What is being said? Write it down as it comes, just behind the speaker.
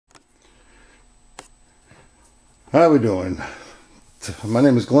How we doing? My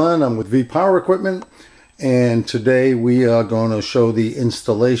name is Glenn. I'm with V Power Equipment, and today we are going to show the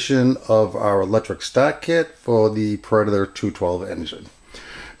installation of our electric start kit for the Predator 212 engine.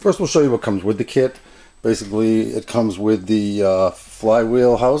 First, we'll show you what comes with the kit. Basically, it comes with the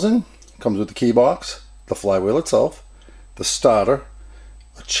flywheel housing, comes with the key box, the flywheel itself, the starter,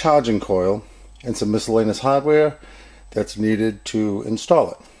 a charging coil, and some miscellaneous hardware that's needed to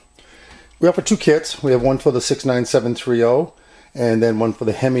install it. We offer two kits. We have one for the 69730 and then one for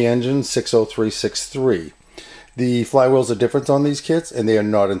the Hemi engine 60363. The flywheels are different on these kits and they are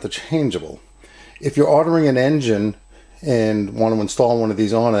not interchangeable. If you're ordering an engine and want to install one of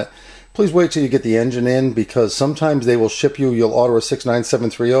these on it, please wait till you get the engine in, because sometimes they will ship you, you'll order a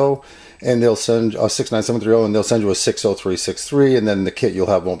 69730 and they'll send a 69730 and they'll send you a 60363, and then the kit you'll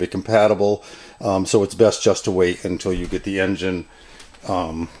have won't be compatible. So it's best just to wait until you get the engine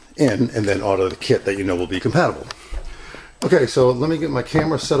in and then order the kit that you know will be compatible. Okay, so let me get my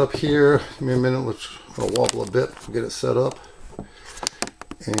camera set up here. Give me a minute, let's wobble a bit to get it set up.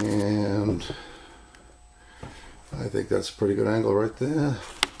 And I think that's a pretty good angle right there.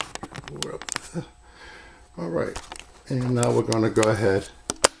 We're up there. All right, and now we're going to go ahead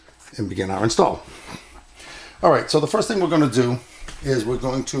and begin our install. All right, so the first thing we're going to do is we're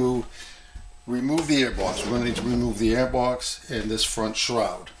going to remove the airbox. We're going to need to remove the airbox and this front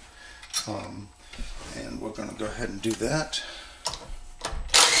shroud. And we're going to go ahead and do that. I'm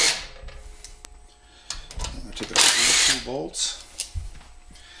going to take out the two bolts.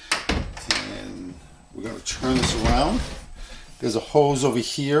 And we're going to turn this around. There's a hose over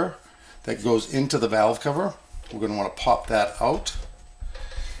here that goes into the valve cover. We're going to want to pop that out.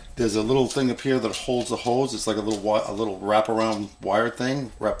 There's a little thing up here that holds the hose. It's like a little wraparound wire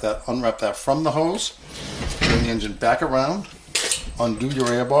thing. Unwrap that from the hose. Turn the engine back around. Undo your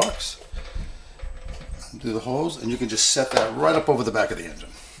airbox. Undo the hose, and you can just set that right up over the back of the engine.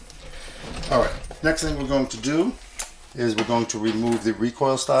 All right. Next thing we're going to do is we're going to remove the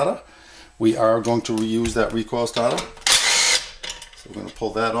recoil starter. We are going to reuse that recoil starter. So we're going to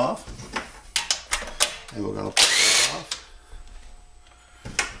pull that off, and we're going to pull that off,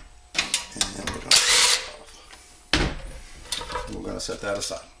 and we're going to pull that off. And we're going to set that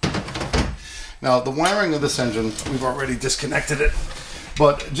aside. Now, the wiring of this engine, we've already disconnected it,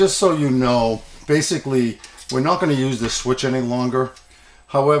 but just so you know, basically, we're not going to use this switch any longer.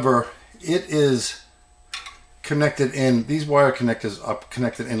 However, it is connected in, these wire connectors are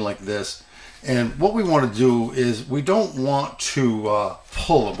connected in like this. And what we want to do is we don't want to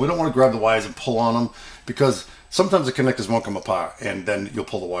pull them. We don't want to grab the wires and pull on them, because sometimes the connectors won't come apart and then you'll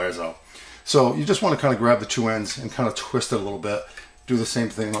pull the wires out. So you just want to kind of grab the two ends and kind of twist it a little bit. Do the same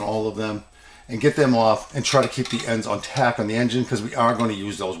thing on all of them and get them off, and try to keep the ends on tack on the engine, because we are going to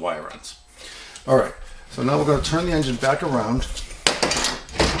use those wire ends. All right, so now we're going to turn the engine back around.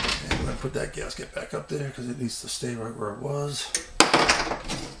 And I'm going to put that gasket back up there because it needs to stay right where it was.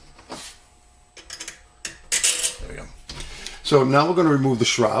 There we go. So now we're going to remove the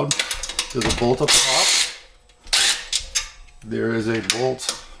shroud. There's a bolt up top. There is a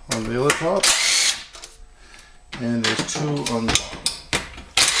bolt on the other top. And there's two on the bottom.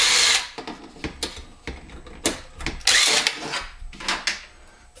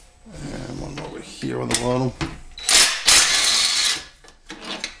 And one over here on the bottom.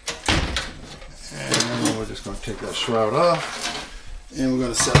 And we're just going to take that shroud off, and we're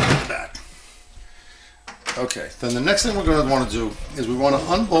going to set it in the back. Okay, then the next thing we're going to want to do is we want to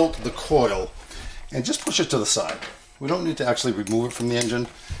unbolt the coil and just push it to the side. We don't need to actually remove it from the engine.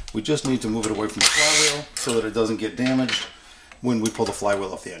 We just need to move it away from the flywheel so that it doesn't get damaged when we pull the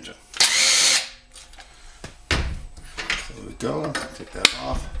flywheel off the engine. So there we go. Take that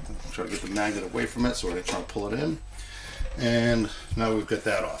off. Try to get the magnet away from it so we're going to try to pull it in. And now we've got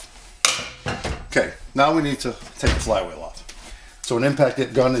that off. Okay, now we need to take the flywheel off. So an impact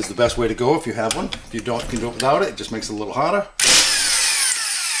gun is the best way to go if you have one. If you don't, you can do it without it. It just makes it a little harder.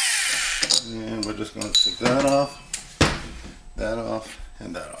 And we're just going to take that off,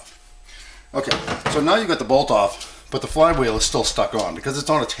 and that off. Okay, so now you've got the bolt off, but the flywheel is still stuck on because it's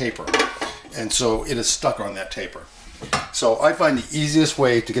on a taper. And so it is stuck on that taper. So I find the easiest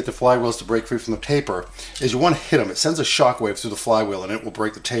way to get the flywheels to break free from the taper is you want to hit them. It sends a shock wave through the flywheel and it will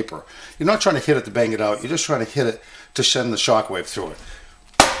break the taper. You're not trying to hit it to bang it out. You're just trying to hit it to send the shock wave through it.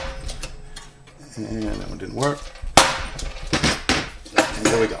 And that one didn't work. And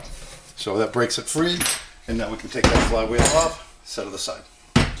there we go. So that breaks it free, and now we can take that flywheel off, set it aside.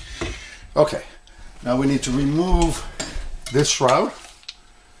 Okay, now we need to remove this shroud.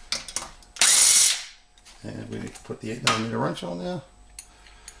 And we need to put the 8mm wrench on there.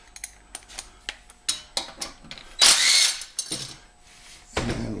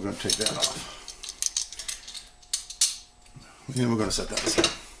 going to take that off. And we're going to set that aside.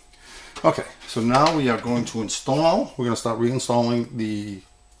 Okay, so now we are going to install, we're going to start reinstalling the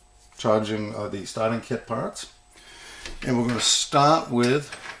the starting kit parts. And we're going to start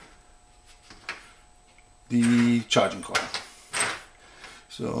with the charging coil.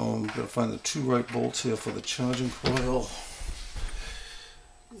 So I'm going to find the 2 right bolts here for the charging coil.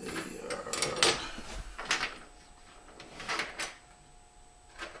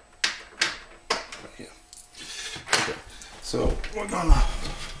 Right here. Okay, so we're gonna.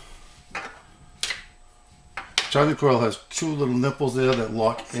 Charging coil has 2 little nipples there that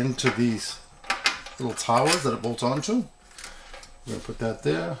lock into these little towers that it bolts onto. We're going to put that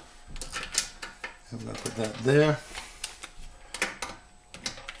there. And we're going to put that there.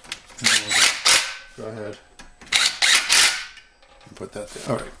 And then we'll go ahead and put that there.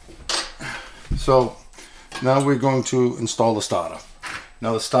 Alright. So now we're going to install the starter.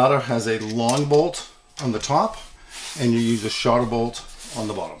 Now the starter has a long bolt on the top and you use a shorter bolt on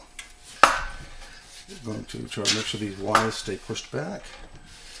the bottom. We're going to try to make sure these wires stay pushed back.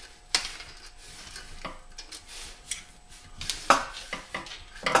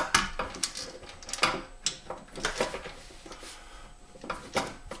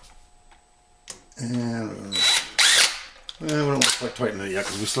 And we don't quite tighten it yet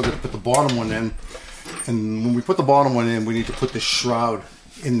because we still got to put the bottom one in. And when we put the bottom one in, we need to put the shroud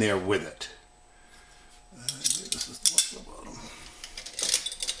in there with it. This is the bottom.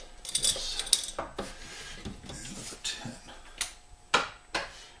 Yes. And that's a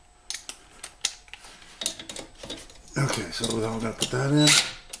 10. Okay, so now we're going to put that in.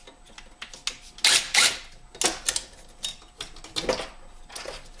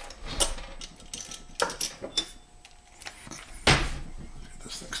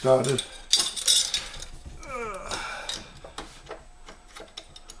 Started.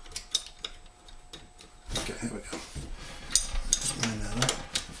 Okay, here we go. Line that up.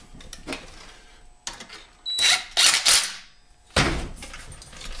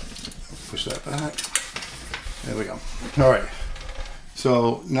 Push that back. There we go. All right.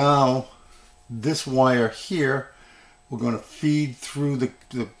 So now this wire here, we're going to feed through the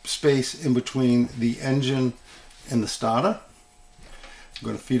space in between the engine and the starter. We're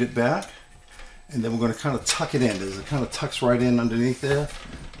going to feed it back, and then we're going to kind of tuck it in. It kind of tucks right in underneath there,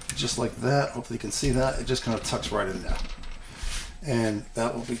 just like that. Hopefully you can see that. It just kind of tucks right in there. And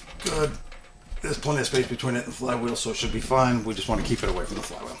that will be good. There's plenty of space between it and the flywheel, so it should be fine. We just want to keep it away from the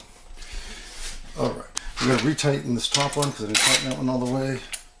flywheel. All right. We're going to retighten this top one because I didn't tighten that one all the way.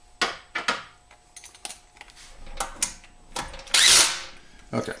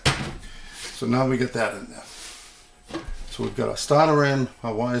 Okay. So now we get that in there. So we've got our starter in,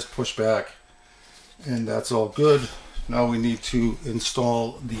 our wires pushed back, and that's all good. Now we need to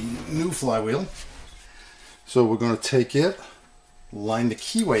install the new flywheel. So we're going to take it, line the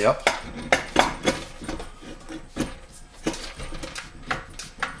keyway up,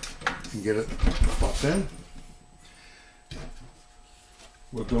 and get it popped in.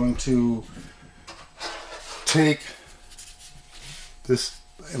 We're going to take this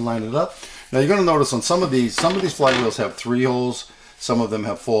and line it up. Now you're going to notice on some of these flywheels have 3 holes, some of them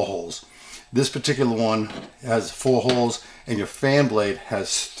have 4 holes. This particular one has 4 holes and your fan blade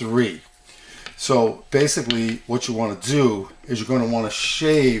has 3. So basically what you want to do is you're going to want to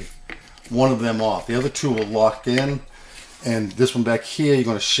shave one of them off. The other 2 will lock in, and this one back here you're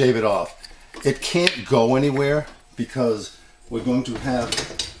going to shave it off. It can't go anywhere because we're going to have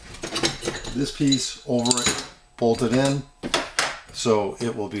this piece over it bolted in, so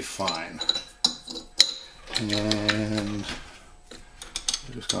it will be fine. And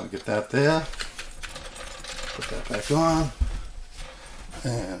we're just going to get that there, put that back on,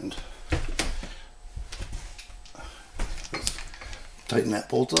 and tighten that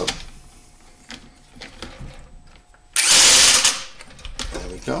bolt up. There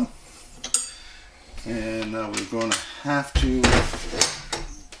we go. And now we're going to have to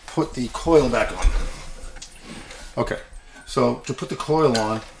put the coil back on. Okay, so to put the coil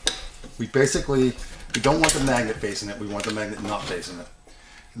on, we don't want the magnet facing it, we want the magnet not facing it.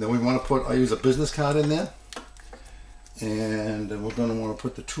 And then we want to put, I use a business card in there, and then we're going to want to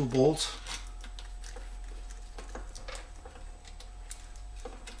put the 2 bolts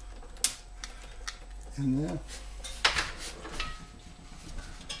in there.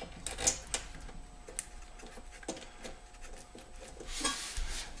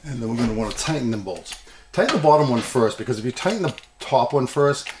 And then we're going to want to tighten the bolts. Tighten the bottom one first, because if you tighten the top one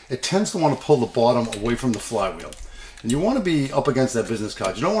first, it tends to want to pull the bottom away from the flywheel. And you want to be up against that business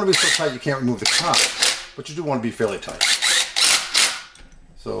card. You don't want to be so tight you can't remove the card, but you do want to be fairly tight.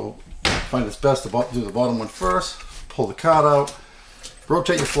 So find it's best to do the bottom one first, pull the card out,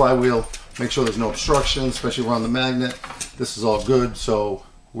 rotate your flywheel, make sure there's no obstruction, especially around the magnet. This is all good, so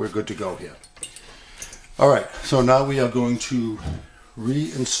we're good to go here. All right, so now we are going to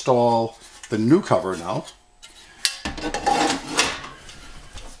reinstall the new cover now.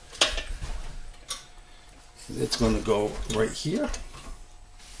 It's going to go right here.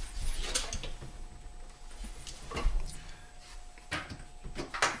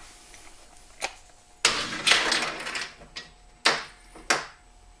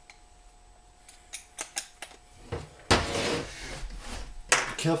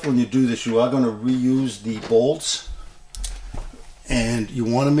 Careful when you do this, you are going to reuse the bolts, and you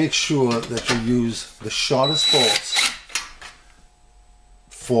want to make sure that you use the shortest bolts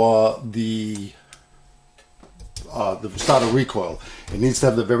for the starter recoil. It needs to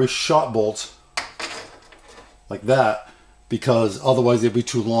have the very short bolts like that, because otherwise they'll be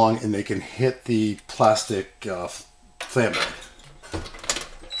too long and they can hit the plastic fan bag.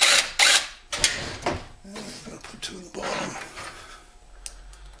 I'm going to put two in the bottom.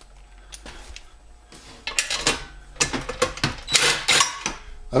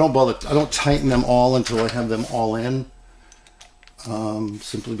 I don't tighten them all until I have them all in,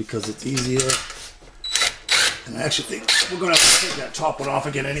 simply because it's easier. And I actually think we're going to have to take that top one off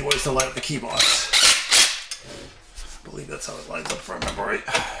again anyways to light up the key box. I believe that's how it lines up, if I remember right.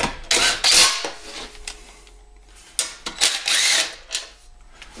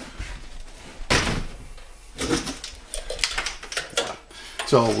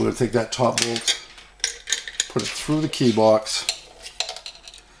 So we're going to take that top bolt, put it through the key box.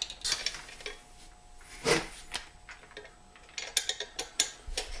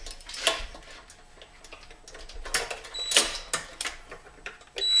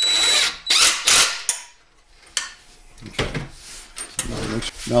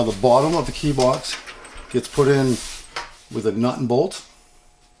 Now the bottom of the key box gets put in with a nut and bolt.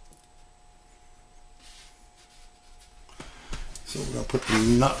 So we're going to put the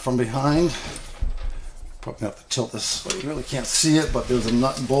nut from behind. Probably have to tilt this so you really can't see it, but there's a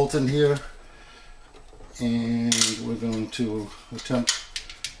nut and bolt in here. And we're going to attempt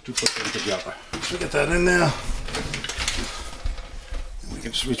to put them together. So get that in there. And we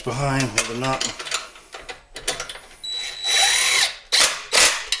can just reach behind, hold the nut.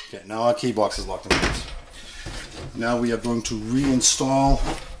 Okay, now our key box is locked in place. Now we are going to reinstall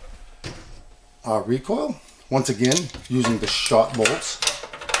our recoil, once again using the short bolts.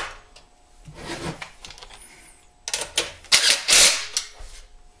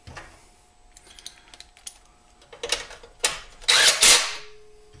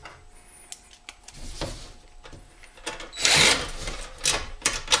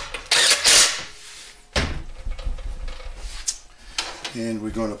 And we're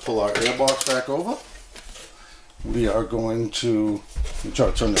going to pull our air box back over. We are going to, let me try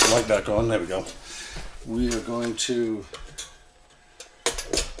to turn this light back on. There we go. We are going to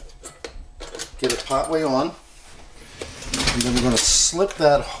get it partway on. And then we're going to slip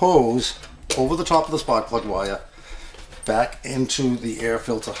that hose over the top of the spark plug wire back into the air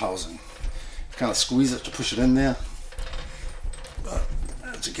filter housing. Kind of squeeze it to push it in there. But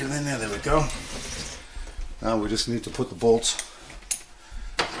to get it in there, there we go. Now we just need to put the bolts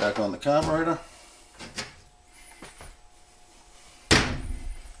back on the carburetor.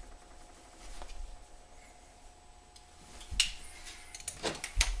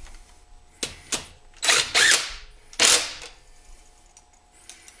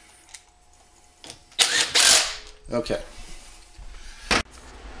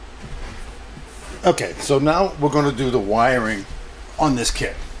 Okay, so now we're going to do the wiring on this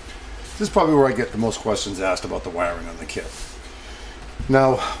kit. This is probably where I get the most questions asked about the wiring on the kit.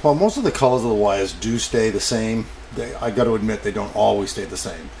 Now, while most of the colors of the wires do stay the same, I got to admit they don't always stay the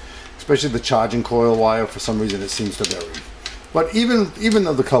same. Especially the charging coil wire, for some reason it seems to vary. But even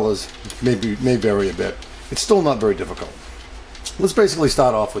though the colors may vary a bit, it's still not very difficult. Let's basically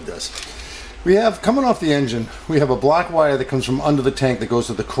start off with this. We have, coming off the engine, we have a black wire that comes from under the tank that goes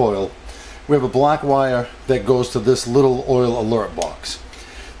to the coil. We have a black wire that goes to this little oil alert box.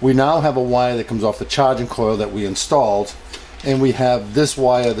 We now have a wire that comes off the charging coil that we installed, and we have this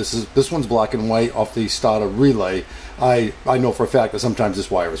wire, this one's black and white off the starter relay. I know for a fact that sometimes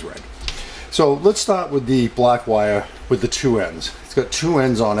this wire is red. So let's start with the black wire with the two ends. It's got two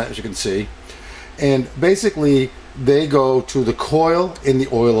ends on it, as you can see, and basically they go to the coil in the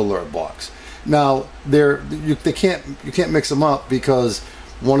oil alert box. Now you can't mix them up because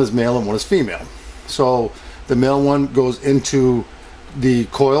one is male and one is female. So the male one goes into the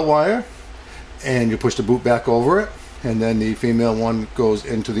coil wire and you push the boot back over it, and then the female one goes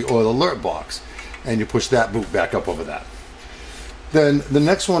into the oil alert box, and you push that boot back up over that. Then the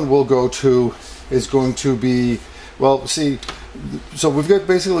next one we'll go to is going to be, well, see, so we've got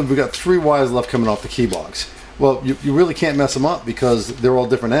 3 wires left coming off the key box. Well, you really can't mess them up because they're all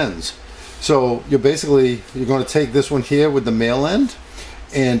different ends. So you're going to take this one here with the male end,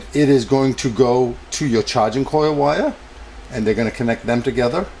 and it is going to go to your charging coil wire, and they're going to connect them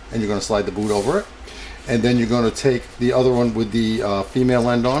together, and you're going to slide the boot over it. And then you're going to take the other one with the female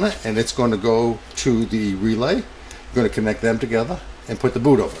end on it, and it's going to go to the relay. You're going to connect them together and put the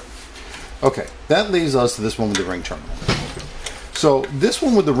boot over it. Okay, that leaves us to this one with the ring terminal. So this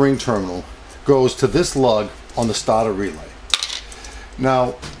one with the ring terminal goes to this lug on the starter relay.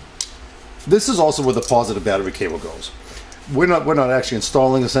 Now, this is also where the positive battery cable goes. We're not actually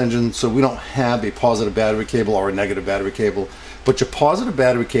installing this engine, so we don't have a positive battery cable or a negative battery cable, but your positive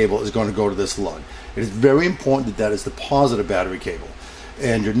battery cable is going to go to this lug. It is very important that that is the positive battery cable,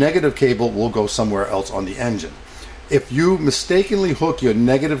 and your negative cable will go somewhere else on the engine. If you mistakenly hook your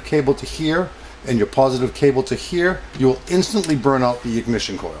negative cable to here and your positive cable to here, you will instantly burn out the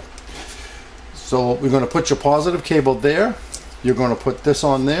ignition coil. So we're going to put your positive cable there. You're going to put this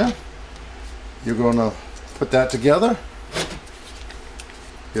on there. You're going to put that together.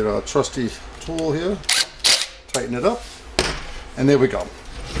 Get a trusty tool here. Tighten it up. And there we go.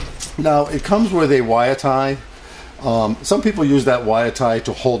 Now it comes with a wire tie. Some people use that wire tie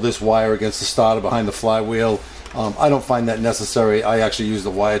to hold this wire against the starter behind the flywheel. I don't find that necessary. I actually use the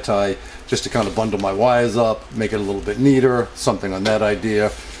wire tie just to kind of bundle my wires up, make it a little bit neater, something on that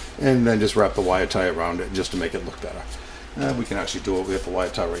idea, and then just wrap the wire tie around it just to make it look better. We can actually do it. We have the wire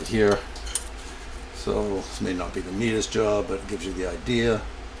tie right here. So this may not be the neatest job, but it gives you the idea.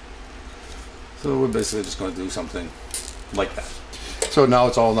 So we're basically just going to do something like that. So now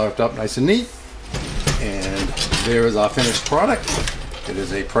it's all wrapped up nice and neat, and there is our finished product. It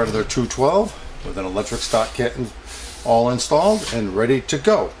is a Predator 212 with an electric start kit all installed and ready to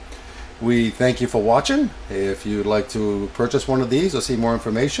go. We thank you for watching. If you'd like to purchase one of these or see more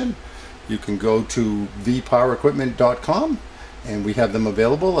information, you can go to vpowerequipment.com, and we have them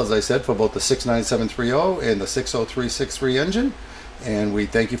available, as I said, for both the 69730 and the 60363 engine. And we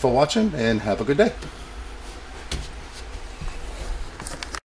thank you for watching, and have a good day.